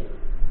tapestry.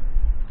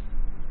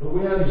 But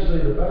we only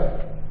see the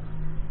back.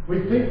 We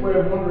think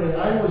we're wandering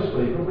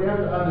aimlessly, but we have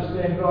to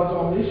understand God's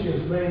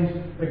omniscience means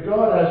that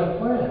God has a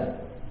plan.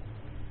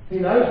 He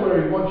knows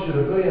where he wants you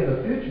to be in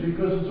the future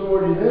because it's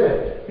already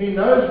there. He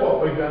knows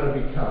what we're going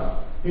to become.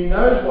 He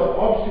knows what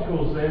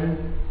obstacles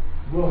then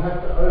we'll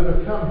have to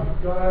overcome.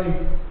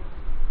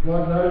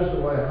 God knows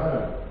the way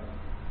home,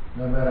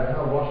 no matter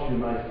how lost you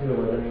may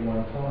feel at any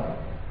one time.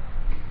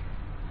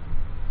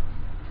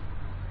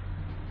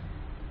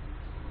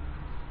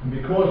 And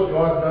because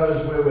God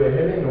knows where we're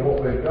heading and what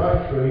we're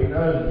going through, he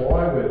knows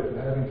why we're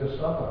having to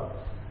suffer.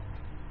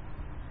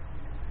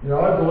 You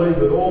know, I believe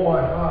with all my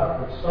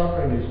heart that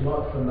suffering is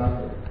not for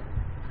nothing.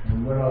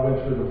 And when I went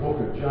through the book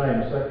of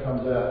James, that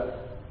comes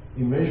out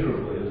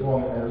immeasurably, as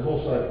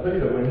also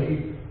Peter, when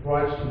he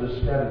writes to the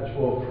scattered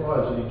 12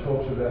 tribes, and he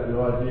talks about the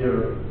idea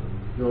of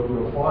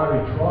your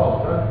fiery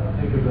trials.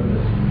 Don't think of them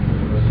as a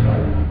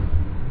mistake.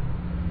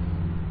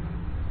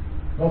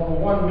 Not for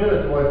 1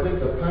 minute do I think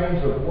the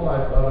pains of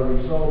life are the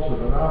results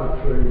of an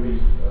arbitrary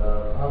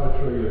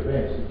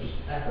events that just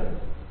happen.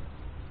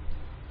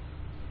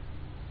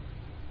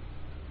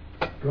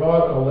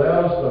 God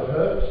allows the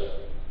hurts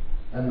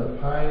and the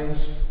pains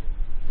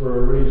for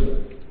a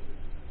reason.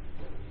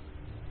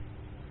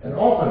 And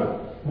often,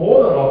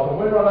 more than often,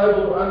 we're not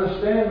able to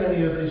understand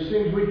many of these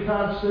things. We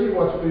can't see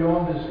what's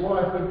beyond this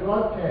life, but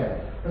God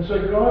can. And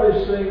so God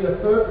is seeing the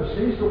purpose.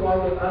 He's the one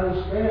that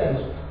understands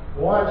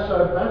why it's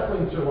so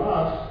baffling to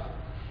us.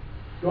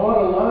 God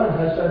alone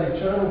has that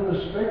eternal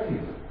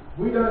perspective.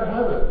 We don't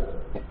have it.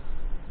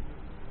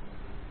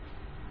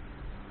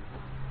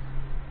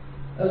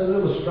 As an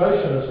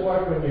illustration, it's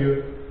like when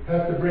you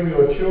have to bring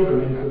your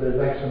children in for their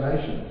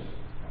vaccinations.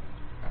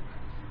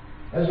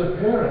 As a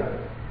parent,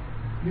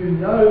 you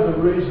know the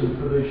reason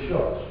for these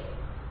shots.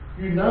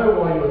 You know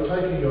why you're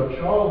taking your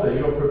child there.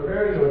 You're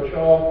preparing your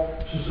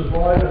child to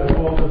survive in a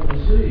world of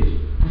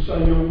disease. And so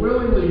you're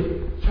willingly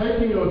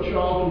taking your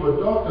child to a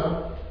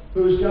doctor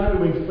who is going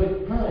to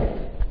inflict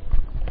pain.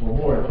 Or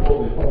more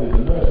importantly, probably the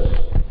nurse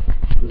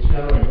that's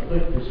going to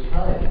inflict this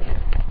pain.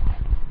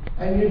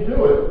 And you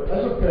do it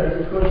as a parent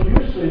because you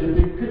see the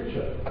big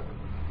picture.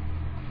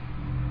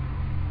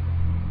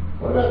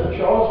 What about the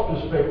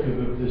child's perspective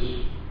of this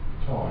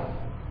time?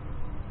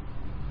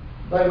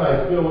 They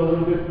may feel a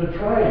little bit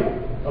betrayed,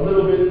 a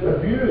little bit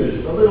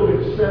abused, a little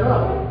bit set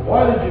up.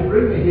 Why did you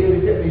bring me here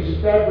to get me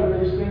stabbed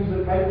with these things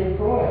that made me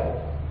cry?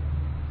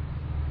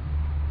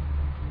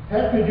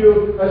 How could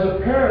you, as a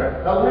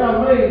parent,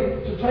 allow me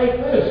to take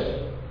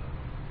this?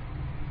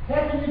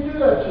 How can you do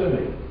that to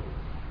me?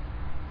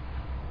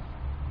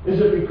 Is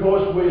it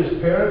because we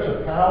as parents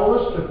are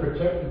powerless to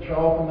protect the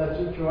child from that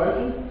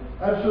situation?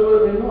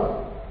 Absolutely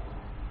not.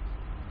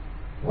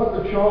 What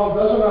the child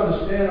doesn't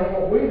understand and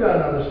what we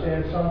don't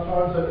understand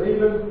sometimes, that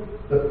even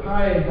the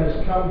pain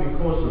has come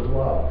because of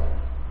love.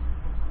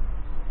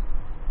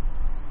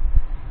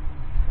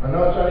 I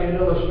know it's only an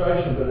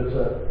illustration,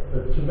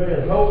 but to me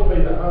it helps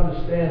me to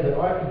understand that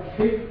I can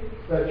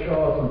keep that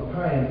child from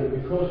pain,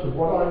 but because of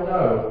what I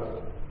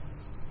know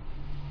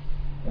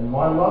and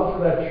my love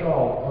for that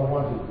child, I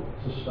want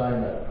to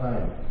sustain that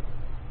pain.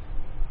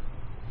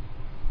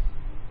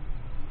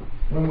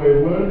 When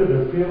we're wounded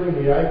and feeling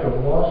the ache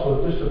of loss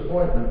or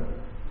disappointment,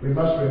 we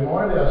must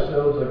remind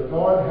ourselves that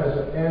God has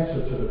an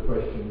answer to the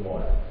question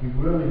why. He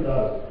really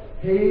does.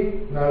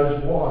 He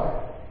knows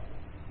why.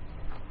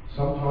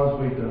 Sometimes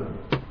we don't.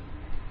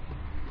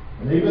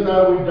 And even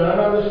though we don't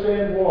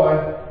understand why,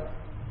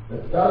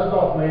 that does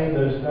not mean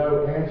there's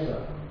no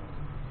answer.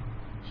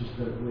 It's just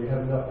that we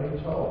have not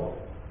been told.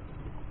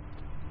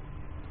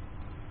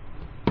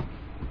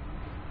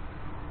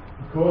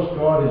 Because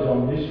God is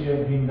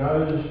omniscient, he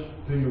knows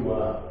who you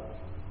are.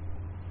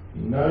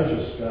 He knows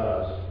your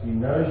scars. He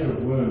knows your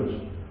wounds.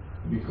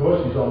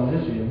 Because he's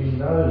omniscient, he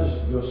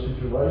knows your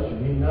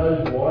situation. He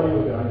knows why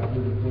you're going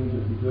through the things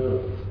that you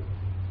do.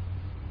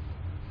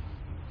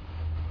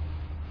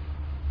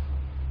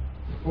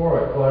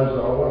 Before I close,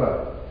 I want to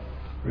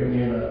bring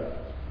in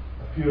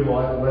a few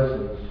life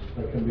lessons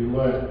that can be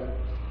learnt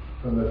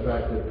from the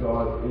fact that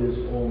God is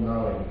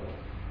all-knowing.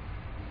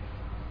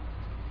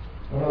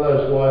 One of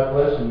those life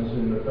lessons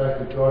in the fact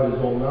that God is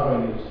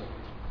all-knowing is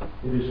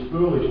it is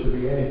foolish to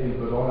be anything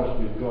but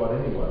honest with God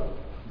anyway,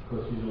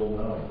 because he's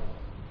all-knowing.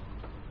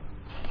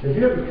 Have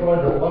you ever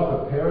tried to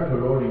bluff a parent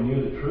who already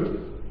knew the truth?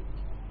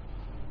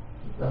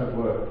 It don't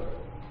work.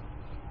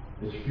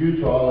 It's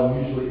futile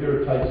and usually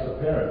irritates the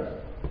parent.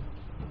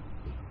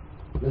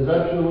 There's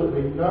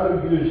absolutely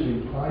no use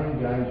in playing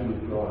games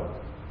with God.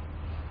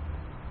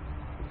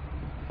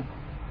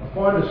 A I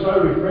find it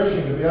so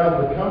refreshing to be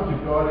able to come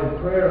to God in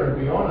prayer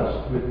and be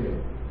honest with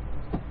Him.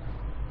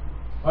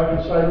 I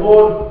can say,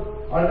 Lord,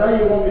 I know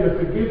you want me to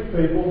forgive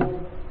people,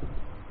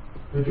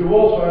 but you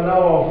also know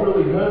I was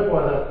really hurt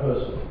by that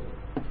person.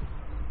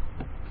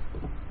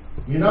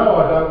 You know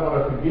I don't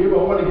want to forgive. I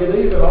want to get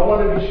even. I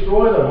want to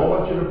destroy them. I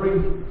want you to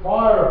bring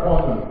fire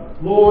upon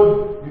them.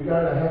 Lord, you're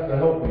going to have to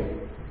help me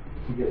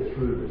to get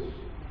through this.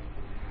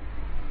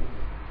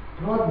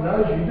 God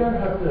knows you don't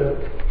have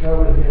to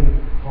go with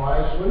Him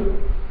piously.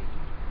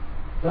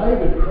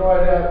 David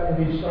cried out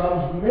in his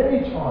Psalms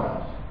many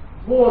times,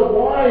 Lord,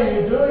 why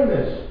are you doing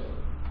this?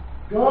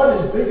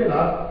 God is big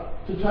enough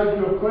to take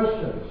your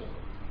questions.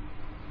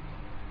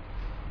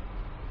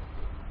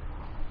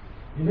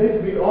 You need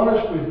to be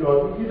honest with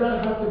God. You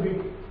don't have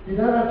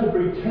to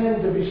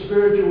pretend to be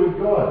spiritual with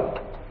God.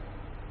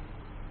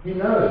 He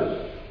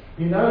knows.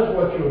 He knows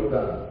what you have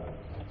done.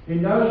 He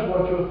knows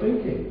what you're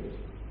thinking.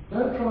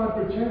 Don't try and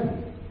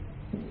pretend.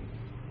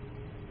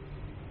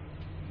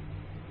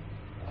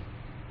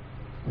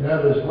 You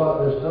know, there's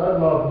no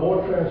love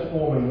more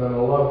transforming than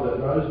a love that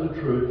knows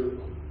the truth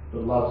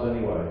but loves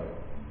anyway,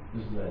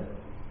 isn't there?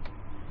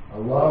 A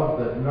love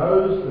that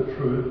knows the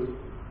truth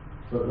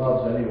but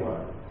loves anyway.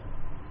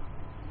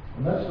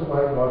 And that's the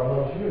way God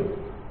loves you.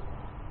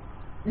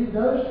 He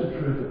knows the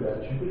truth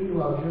about you, but He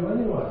loves you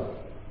anyway.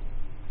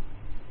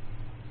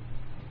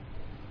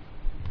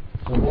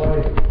 So why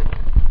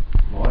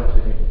lie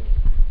to Him?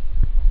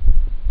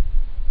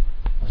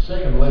 A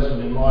second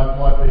lesson in life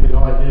might be the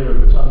idea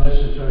of it's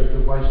unnecessary to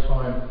waste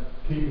time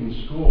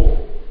keeping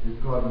score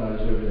if God knows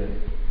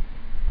everything.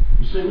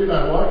 You see, we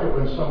don't like it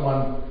when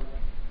someone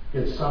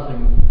gets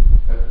something,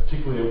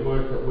 particularly at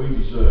work, that we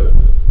deserve.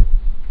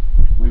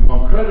 We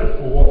want credit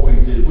for what we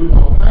did. We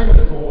want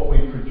payment for what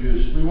we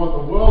produced. We want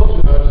the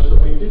world to notice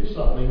that we did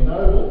something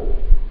noble.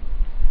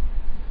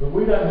 But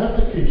we don't have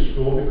to keep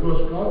score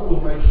because God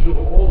will make sure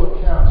all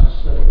accounts are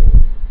settled.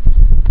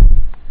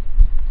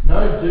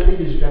 No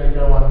deed is going to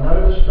go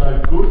unnoticed. No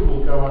good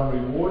will go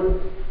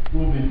unrewarded.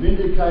 We'll be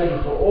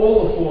vindicated for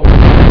all the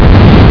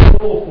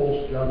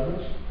false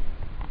judgments.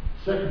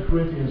 2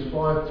 Corinthians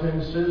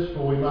 5:10 says,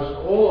 For we must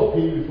all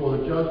appear before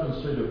the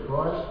judgment seat of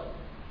Christ,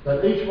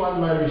 that each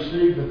one may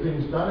receive the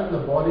things done in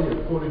the body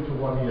according to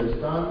what he has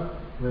done,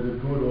 whether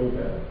good or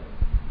bad.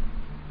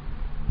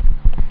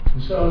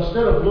 And so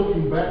instead of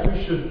looking back,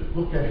 we should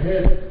look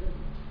ahead.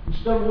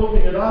 Instead of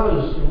looking at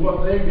others and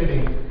what they're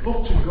getting,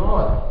 look to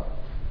God.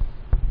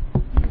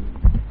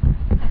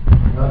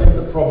 And I think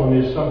the problem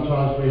is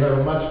sometimes we have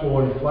a much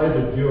more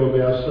inflated view of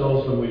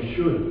ourselves than we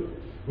should.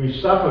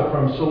 We suffer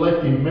from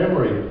selective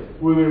memory.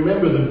 We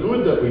remember the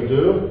good that we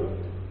do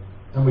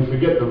and we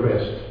forget the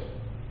rest.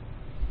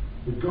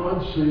 But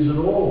God sees it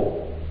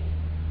all.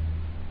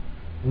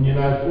 And you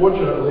know,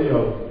 fortunately,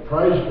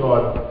 praise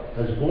God,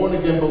 as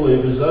born-again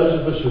believers,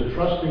 those of us who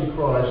trust in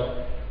Christ,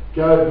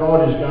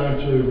 God is going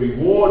to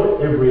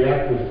reward every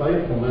act of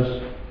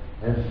faithfulness,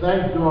 and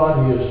thank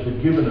God He has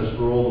forgiven us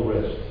for all the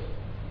rest.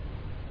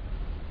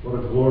 What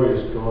a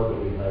glorious God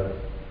that we have.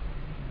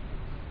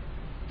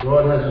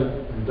 God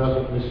hasn't and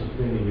doesn't miss a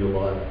thing in your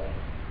life.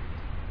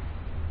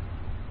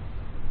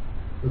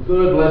 The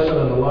third lesson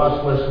and the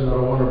last lesson that I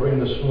want to bring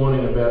this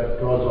morning about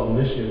God's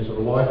omniscience, or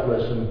the life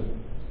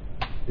lesson,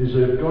 is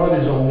that if God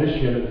is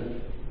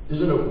omniscient,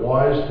 isn't it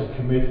wise to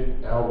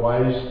commit our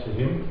ways to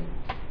Him?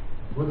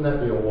 Wouldn't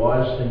that be a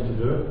wise thing to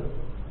do?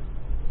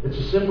 It's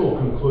a simple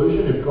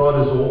conclusion. If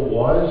God is all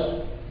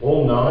wise,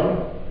 all knowing,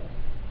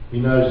 He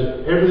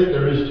knows everything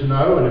there is to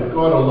know, and if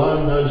God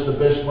alone knows the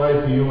best way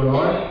for you and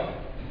I,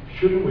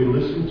 shouldn't we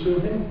listen to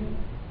Him?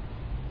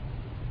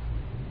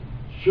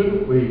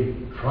 Shouldn't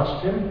we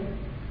trust Him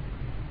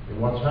in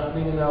what's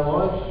happening in our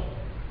lives?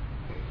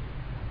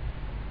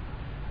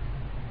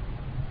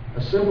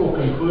 A simple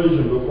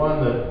conclusion, but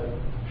one that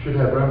should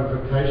have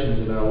ramifications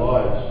in our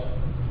lives.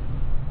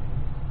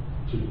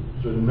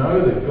 To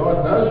know that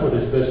God knows what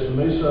is best for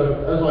me, so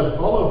as I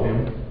follow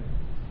Him,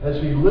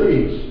 as He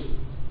leads,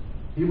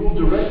 He will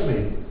direct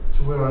me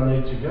to where I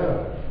need to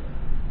go.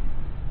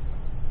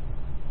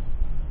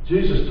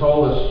 Jesus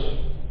told us,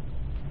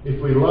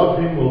 if we love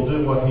Him, we'll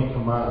do what He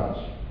commands.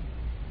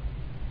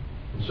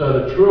 And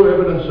so the true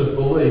evidence of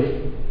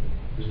belief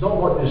is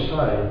not what you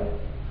say,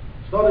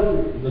 it's not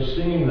the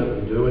singing that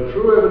we do. A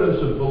true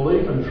evidence of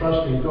belief and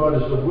trust in God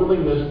is the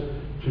willingness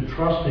to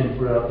trust Him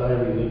for our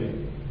daily living.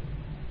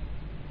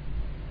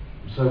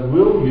 So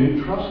will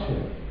you trust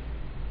Him?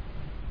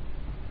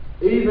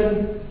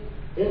 Even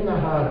in the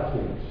hard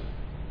things.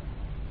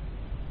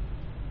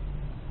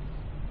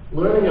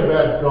 Learning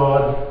about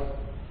God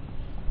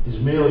is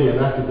merely an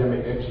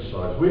academic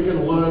exercise. We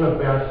can learn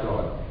about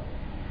God.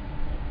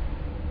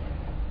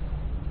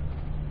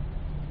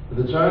 But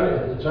it's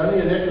only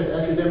an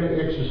academic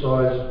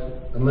exercise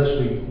unless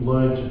we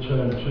learn to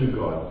turn to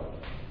God.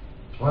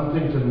 It's one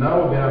thing to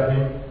know about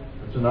Him,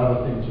 it's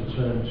another thing to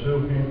turn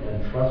to Him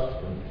and trust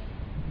Him.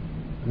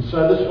 And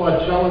so this is my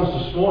challenge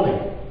this morning,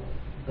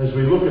 as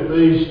we look at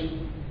these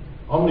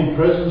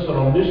omnipresence and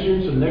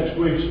omniscience, and next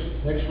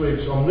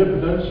week's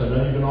omnipotence, and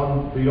even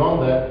on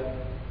beyond that,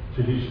 to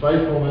to his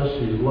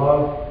faithfulness, his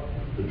love,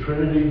 the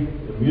Trinity,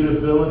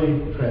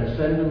 immutability,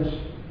 transcendence,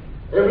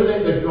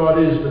 everything that God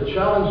is. The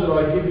challenge that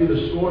I give you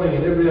this morning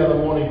and every other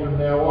morning from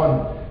now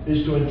on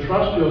is to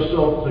entrust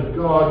yourself to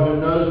God who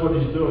knows what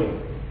he's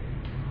doing.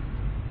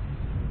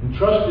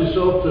 Entrust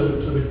yourself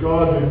to the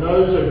God who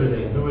knows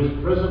everything, who is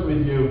present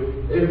with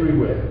you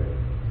everywhere.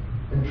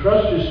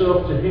 Entrust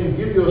yourself to him.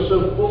 Give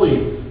yourself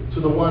fully to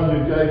the one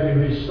who gave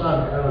you his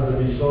Son out of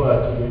the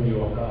desire to win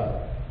your heart.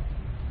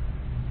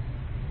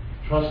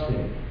 Trust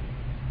him.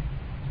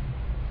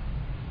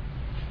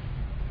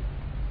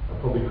 I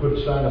probably could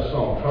sing a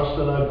song, trust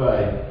and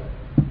obey.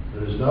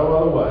 There is no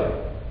other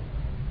way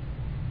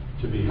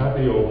to be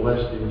happy or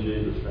blessed in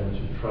Jesus than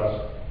to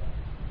trust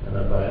and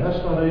obey. And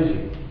that's not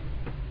easy.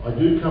 I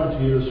do come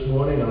to you this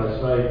morning and I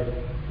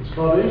say, it's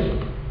not easy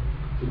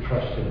to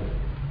trust him.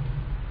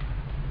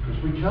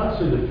 Because we can't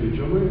see the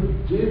future. We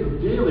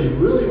dearly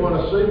really want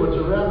to see what's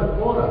around the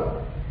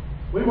corner.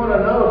 We want to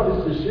know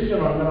if this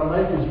decision I'm going to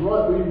make is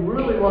right. We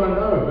really want to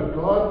know. But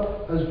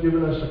God has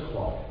given us a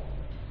clock.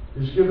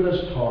 He's given us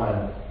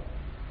time.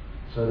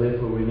 So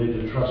therefore we need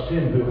to trust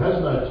him who has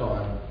no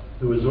time,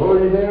 who is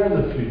already there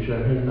in the future,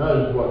 and who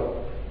knows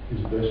what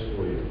is best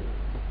for you.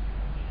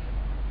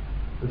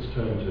 Let's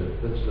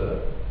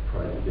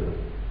pray together.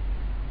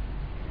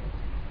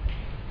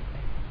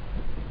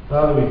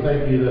 Father, we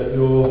thank you that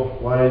your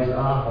ways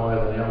are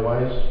higher than our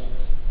ways.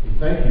 We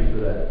thank you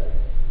for that.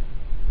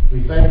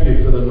 We thank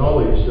you for the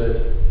knowledge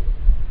that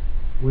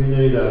we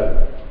need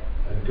a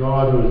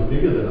God who is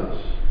bigger than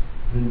us,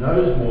 who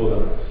knows more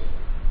than us.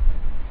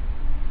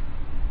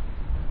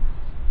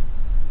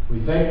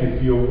 We thank you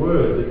for your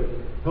word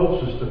that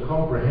helps us to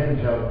comprehend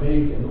how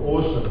big and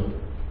awesome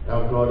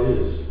our God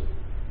is.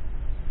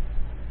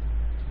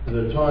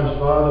 There are times,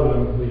 Father,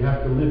 when we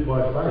have to live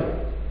by faith,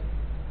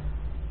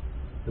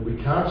 that we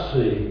can't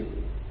see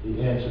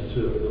the answer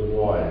to the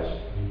whys.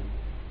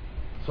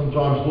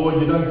 Sometimes,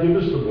 Lord, you don't give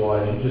us the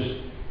whys, you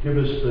just give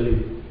us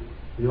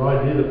the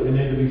idea that we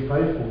need to be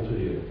faithful to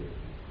you.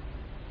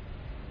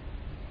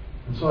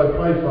 And so I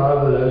pray,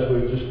 Father, that as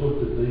we've just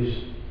looked at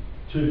these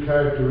two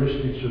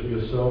characteristics of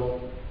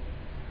yourself,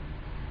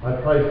 I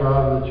pray,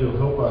 Father, that you'll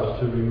help us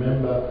to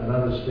remember and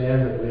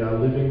understand that we are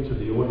living to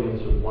the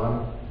audience of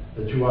one,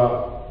 that you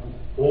are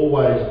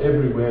always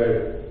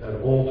everywhere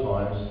at all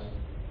times,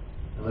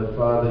 and that,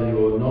 Father,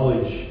 your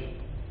knowledge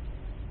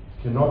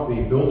cannot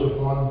be built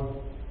upon.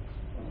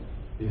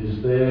 It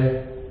is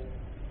there,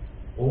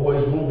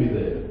 always will be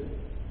there.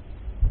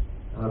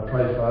 And I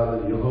pray, Father,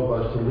 that you'll help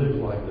us to live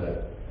like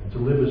that, and to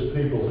live as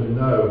people who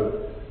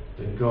know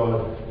that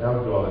God,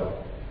 our God,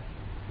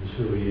 is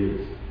who he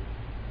is.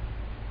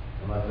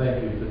 And I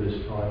thank you for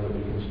this time that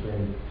we can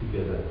spend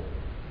together.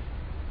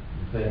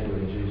 And thank you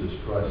in Jesus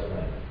Christ's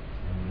name.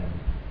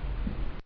 Amen.